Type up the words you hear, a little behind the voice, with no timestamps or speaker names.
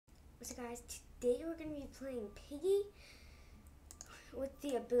So guys, today we're going to be playing Piggy with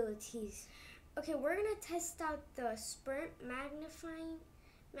the abilities. Okay, we're going to test out the sprint magnifying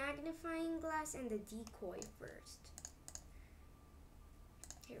glass and the decoy first.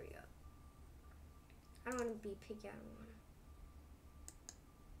 Here we go. I don't want to be Piggy, I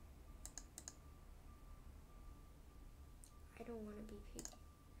don't want to be Piggy.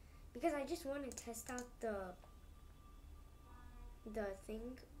 Because I just want to test out the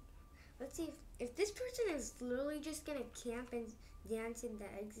thing. Let's see if this person is literally just gonna camp and dance in the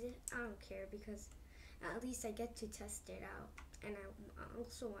exit. I don't care because at least I get to test it out, and I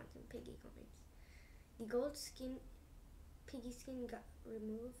also want some Piggy coins. The gold skin, Piggy skin got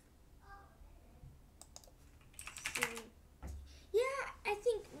removed. So, yeah, I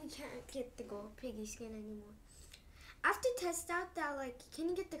think we can't get the gold Piggy skin anymore. I have to test out that, like, can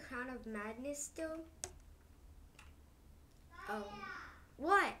you get the Crown of Madness still? Oh,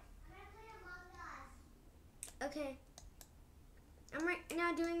 what? Okay, I'm right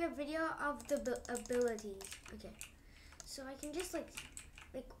now doing a video of the abilities. Okay, so I can just like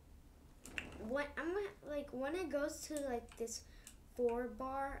when when it goes to like this 4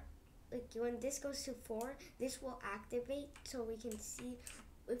 bar, like when this goes to 4, this will activate so we can see.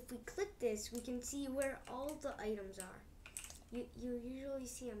 If we click this, we can see where all the items are. You usually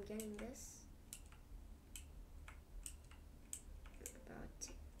see I'm getting this.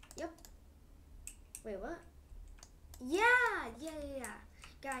 Yep. Wait, what? Yeah.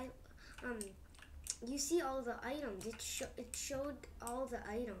 Guys, you see all the items. It showed all the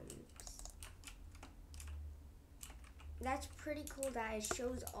items. That's pretty cool that it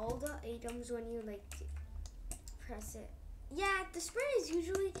shows all the items when you like press it. Yeah, the sprint is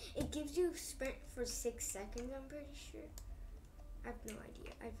usually, it gives you sprint for 6 seconds, I'm pretty sure. I have no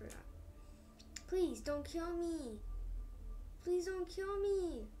idea. I forgot. Please don't kill me. Please don't kill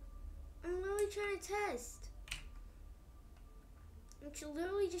me. I'm really trying to test. I'm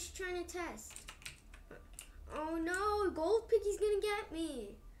literally just trying to test. Oh no, Gold Piggy's gonna get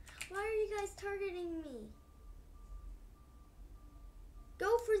me. Why are you guys targeting me?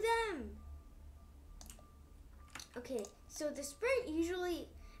 Go for them. Okay, so the sprint usually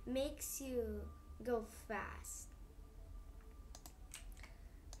makes you go fast.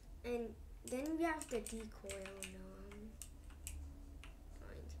 And then we have the decoy. Oh no.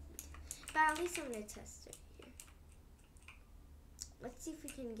 But at least I'm gonna test it here. Let's see if we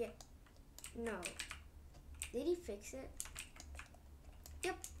can get. No. Did he fix it?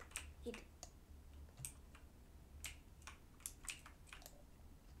 Yep. He did.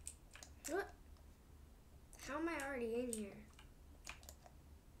 What? How am I already in here?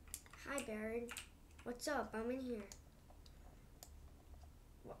 Hi, Baron. What's up? I'm in here.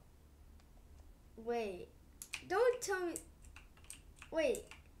 What? Wait. Don't tell me. Wait.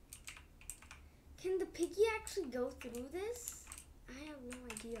 Can the Piggy actually go through this? I have no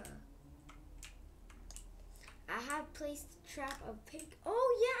idea. I have placed the trap of Pig.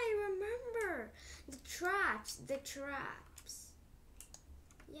 Oh yeah, I remember. The traps.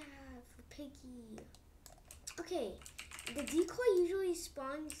 Yeah, for Piggy. Okay, the decoy usually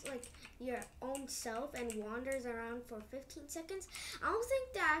spawns like your own self and wanders around for 15 seconds. I don't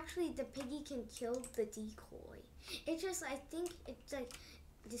think that actually the Piggy can kill the decoy. It just, I think it's like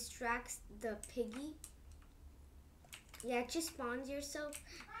distracts the Piggy. Yeah, it just spawns yourself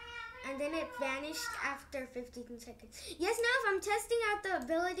and then it vanished after 15 seconds. Yes, now I'm testing out the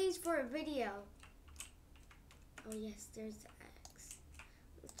abilities for a video. Oh yes, there's the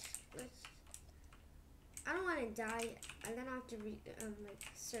X. I don't want to die, and then I have to like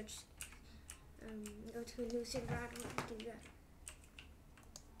search, go to a new server. I don't want to do that.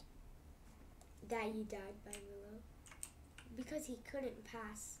 Daddy died by Willow because he couldn't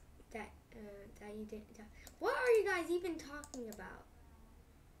pass that. Daddy didn't die. What are you guys even talking about?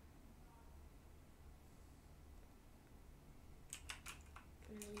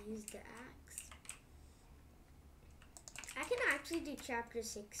 I'm gonna use the axe. I can actually do chapter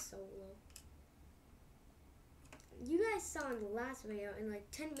 6 solo. You guys saw in the last video, in like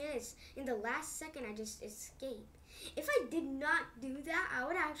 10 minutes, in the last second, I just escaped. If I did not do that, I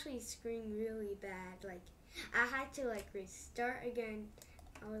would actually scream really bad. Like, I had to like restart again.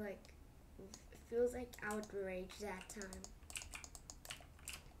 I would like, it feels like I would rage that time.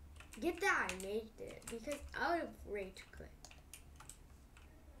 Get that I made it, because I would have rage quit.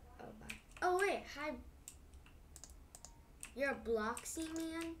 Oh, bye. Oh wait, hi. You're a Bloxy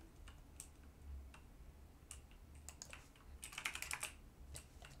man?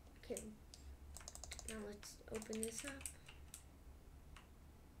 Okay, now let's open this up.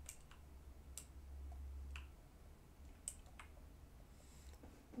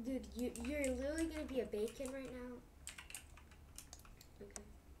 Dude, you're literally gonna be a bacon right now. Okay.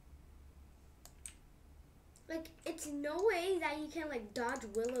 Like, it's no way that you can like dodge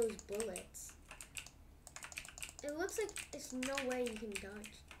Willow's bullets. It looks like it's no way you can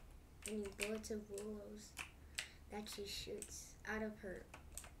dodge any bullets of Willow's that she shoots out of her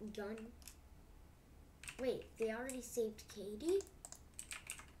gun. Wait, they already saved Katie?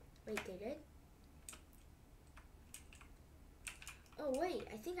 Wait, they did? Oh wait,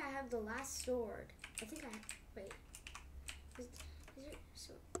 I think I have the last sword. Wait. Is there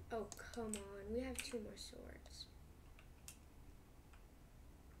sword? Oh, come on. We have 2 more swords.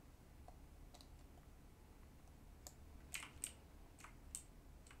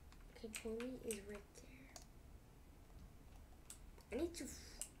 Okay, Pony is right there. I need to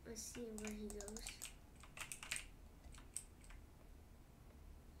see where he goes.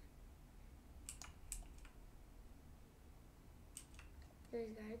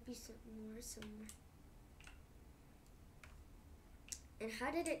 There's gotta be something more somewhere. And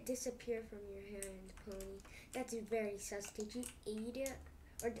how did it disappear from your hand, Pony? That's very sus. Did you eat it?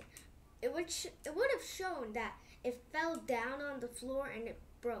 Or it would have shown that it fell down on the floor and it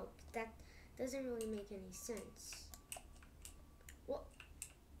broke. That doesn't really make any sense. Well,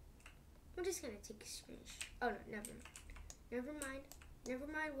 I'm just gonna take a screenshot. Oh no, never mind. Never mind. Never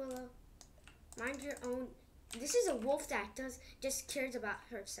mind, Willow. Mind your own. This is a wolf that just cares about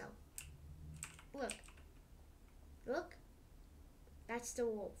herself. Look. Look. That's the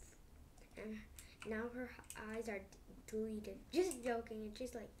wolf. And now her eyes are deleted. Just joking. It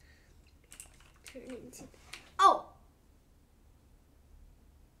just like turned into. Oh!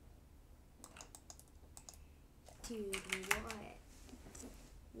 Dude, what?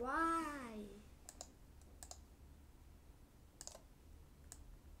 Why?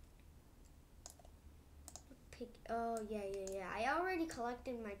 Oh, yeah. I already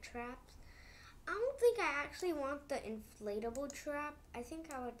collected my traps. I don't think I actually want the inflatable trap. I think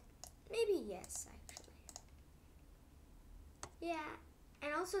I would, maybe yes, actually. Yeah,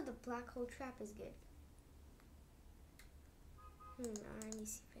 and also the black hole trap is good. Let me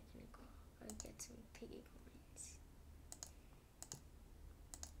see if I can go get some piggy coins.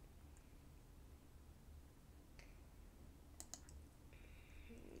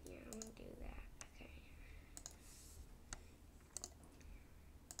 Yeah, I'm gonna do that.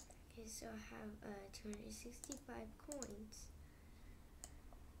 Okay, so I have 265 coins.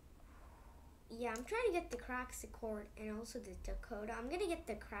 Yeah, I'm trying to get the Craxicord and also the Dakota. I'm gonna get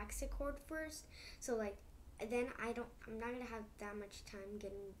the Craxicord first, so like, then I'm not gonna have that much time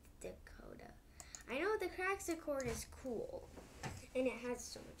getting the Dakota. I know the Craxicord is cool, and it has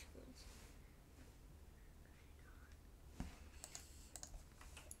so much coins.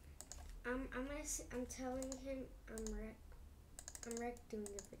 I'm telling him I'm wreck doing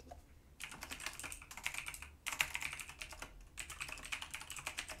the video.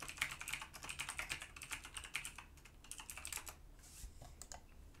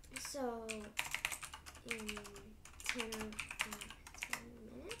 So, in 10 minutes.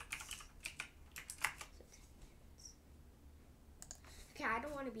 Okay, I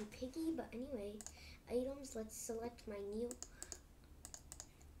don't want to be Piggy, but anyway, items, let's select my new.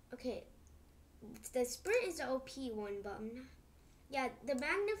 Okay, the sprint is the OP one button. Yeah, the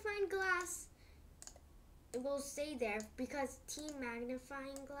magnifying glass, it will stay there because team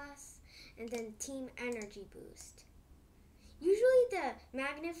magnifying glass and then team energy boost. Usually the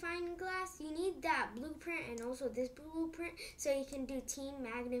magnifying glass, you need that blueprint and also this blueprint so you can do team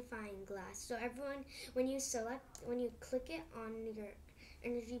magnifying glass. So everyone, when you click it on your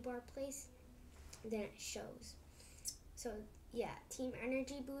energy bar place, then it shows. So yeah, team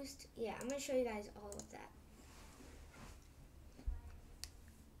energy boost. Yeah, I'm gonna show you guys all of that.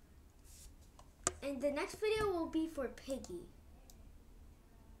 And the next video will be for Piggy.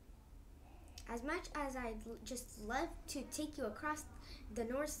 As much as I just love to take you across the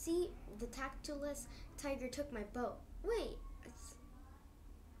North Sea, the tactless tiger took my boat. Wait,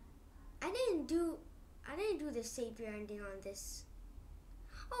 I didn't do the savior ending on this.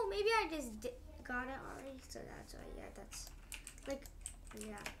 Oh, maybe I just got it already, so that's why. Yeah, that's like,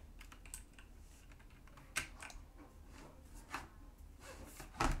 yeah.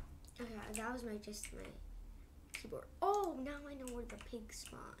 Okay, that was just my keyboard. Oh, now I know where the pig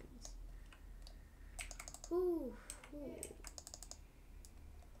spawns. Ooh.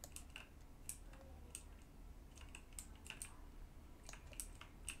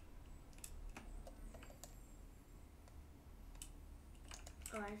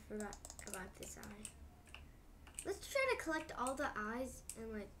 Oh, I forgot about this eye. Let's try to collect all the eyes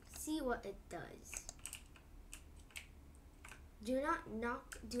and like see what it does. Do not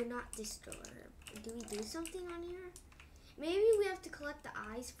knock, do not disturb. Do we do something on here? Maybe we have to collect the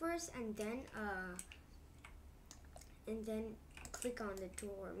eyes first and then click on the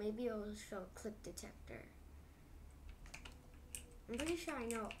door. Maybe it'll show clip detector. I'm pretty sure I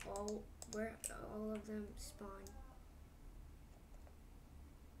know where all of them spawn.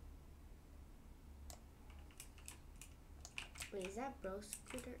 Wait, is that Bro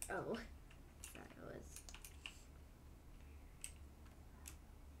Scooter? Oh, I thought it was.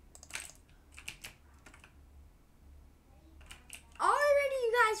 Already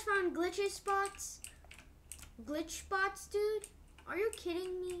you guys found glitch spots, dude? Are you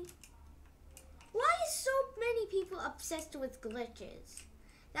kidding me? Why is so many people obsessed with glitches?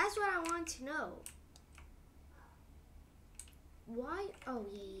 That's what I want to know. Why? Oh,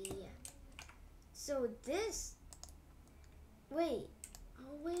 yeah. So this, wait.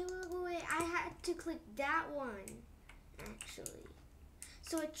 Oh, wait. I had to click that one, actually.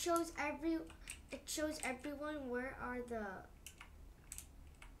 So it shows everyone where are the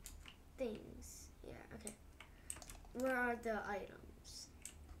things. Yeah, okay. Where are the items?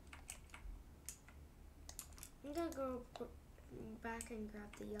 I'm gonna go back and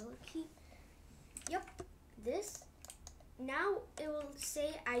grab the yellow key. Yep, this. Now it will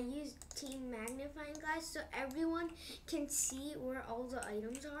say I used team magnifying glass so everyone can see where all the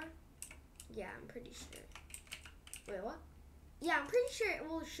items are. Yeah, I'm pretty sure. Wait, what? Yeah, I'm pretty sure it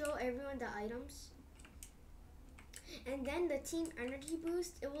will show everyone the items. And then the team energy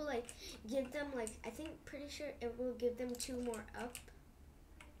boost, it will like give them like, I think pretty sure it will give them 2 more up.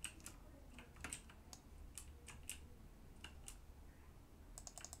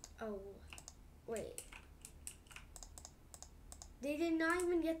 Oh, wait. They did not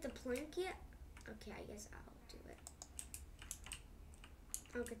even get the plank yet? Okay, I guess I'll do it.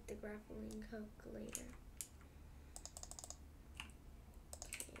 I'll get the grappling hook later.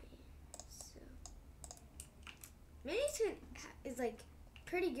 Okay, so. Manny is like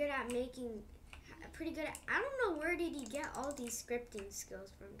pretty good at making, I don't know where did he get all these scripting skills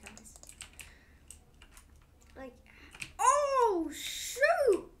from, guys. Like, oh,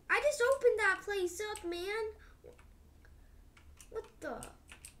 shoot! I just opened that place up, man. What the?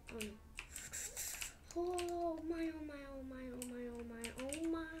 Oh my, oh my, oh my, oh my, oh my, oh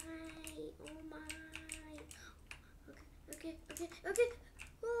my, oh my. Okay.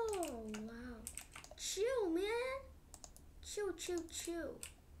 Oh, wow. Chill, man. Chill.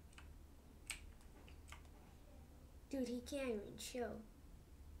 Dude, he can't even chill.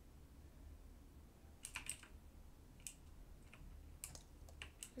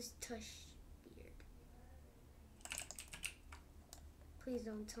 His tush beard. Please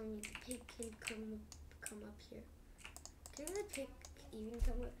don't tell me the pig can come up here. Can the pig even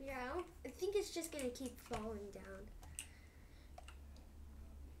come up here? I think it's just gonna keep falling down.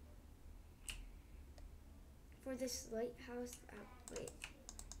 For this lighthouse, wait.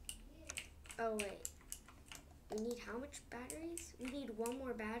 Oh wait. We need how much batteries? We need 1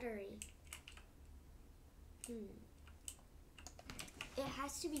 more battery. It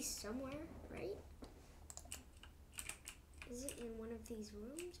has to be somewhere, right? Is it in one of these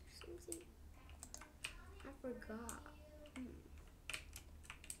rooms or something? I forgot.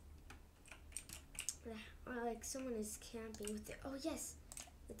 Or like someone is camping with it. Oh yes,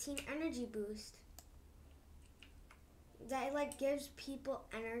 the team energy boost. That like gives people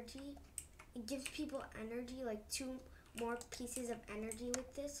energy. It gives people energy, like 2 more pieces of energy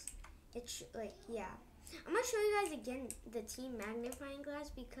with this. It's like, yeah. I'm gonna show you guys again the team magnifying glass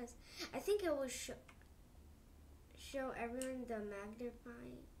because I think it will show everyone the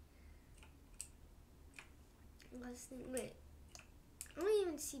magnifying glass thing. Wait, I don't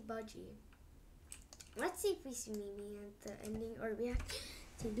even see Budgie. Let's see if we see Mimi at the ending or we have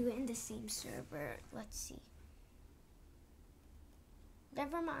to do it in the same server. Let's see.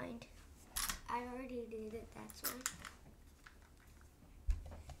 Never mind. I already did it, that's why.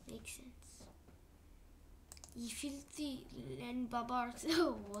 Makes sense. You filthy and babars.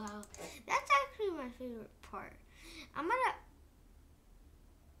 Oh wow. That's actually my favorite part. I'm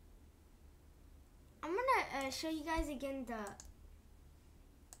gonna show you guys again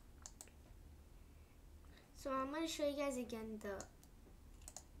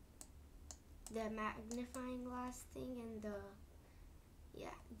the magnifying glass thing and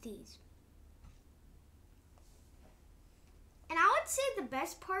these. And I would say the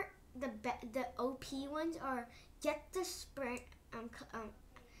best part, the OP ones are get the sprint,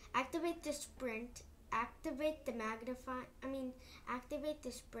 activate the sprint, activate the activate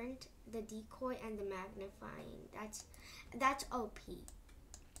the sprint, the decoy, and the magnifying. That's OP.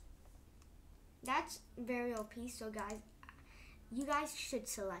 That's very OP. So guys, you guys should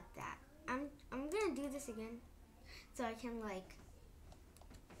select that. I'm gonna do this again so I can like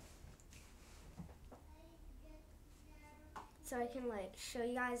show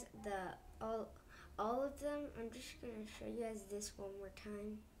you guys the all of them. I'm just gonna show you guys this one more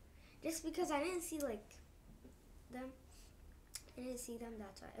time, just because I didn't see like them. I didn't see them.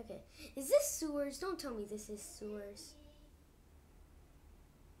 That's why. Okay, is this sewers? Don't tell me this is sewers.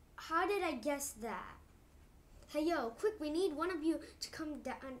 How did I guess that? Hey yo, quick, we need one of you to come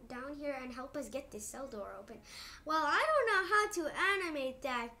down here and help us get this cell door open. Well, I don't know how to animate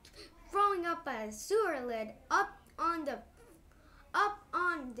that, throwing up a sewer lid up on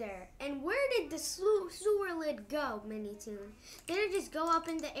there. And where did the sewer lid go, Minitoon? Did it just go up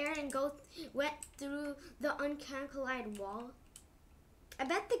in the air and went through the uncancelled wall? I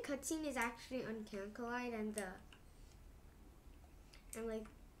bet the cutscene is actually uncancelled and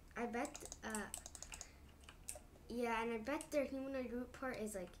I bet yeah, and I bet their humanoid root part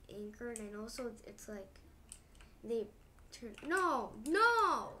is like anchored, and also it's like they turn. No,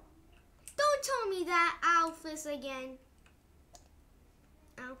 don't tell me that Alphys again.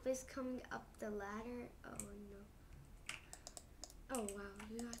 Alphys coming up the ladder. Oh no. Oh wow,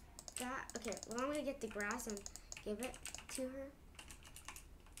 you got that. Okay, well I'm gonna get the grass and give it to her.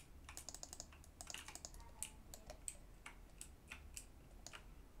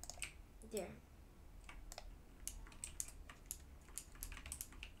 There.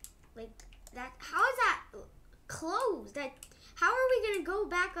 Like that. How is that closed? How are we gonna go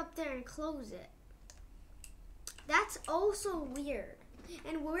back up there and close it? That's also weird.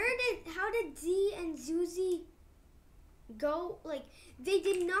 And how did Z and Zuzi go? Like, they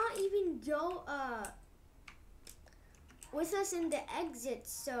did not even go with us in the exit.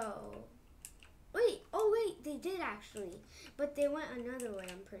 So wait, they did actually, but they went another way.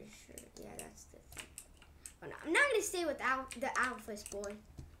 I'm pretty sure. Yeah, that's the thing. Oh, no, I'm not gonna stay without the Alphys boy.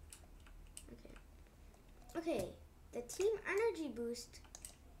 Okay, the team energy boost.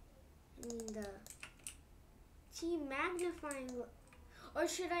 The team magnifying. Or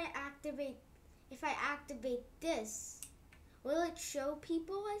should I activate? If I activate this, will it show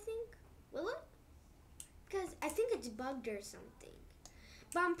people? I think. Will it? Because I think it's bugged or something.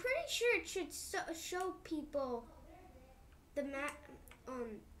 But I'm pretty sure it should show people the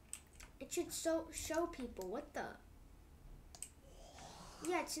It should show people. What the?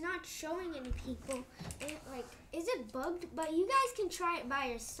 Yeah, it's not showing any people. Is it bugged? But you guys can try it by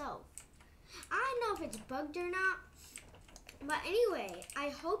yourself. I don't know if it's bugged or not. But anyway, I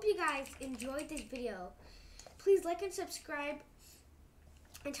hope you guys enjoyed this video. Please like and subscribe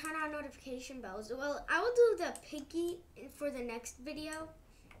and turn on notification bells. Well, I will do the Piggy for the next video.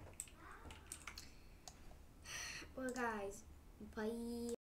 Well, guys, bye.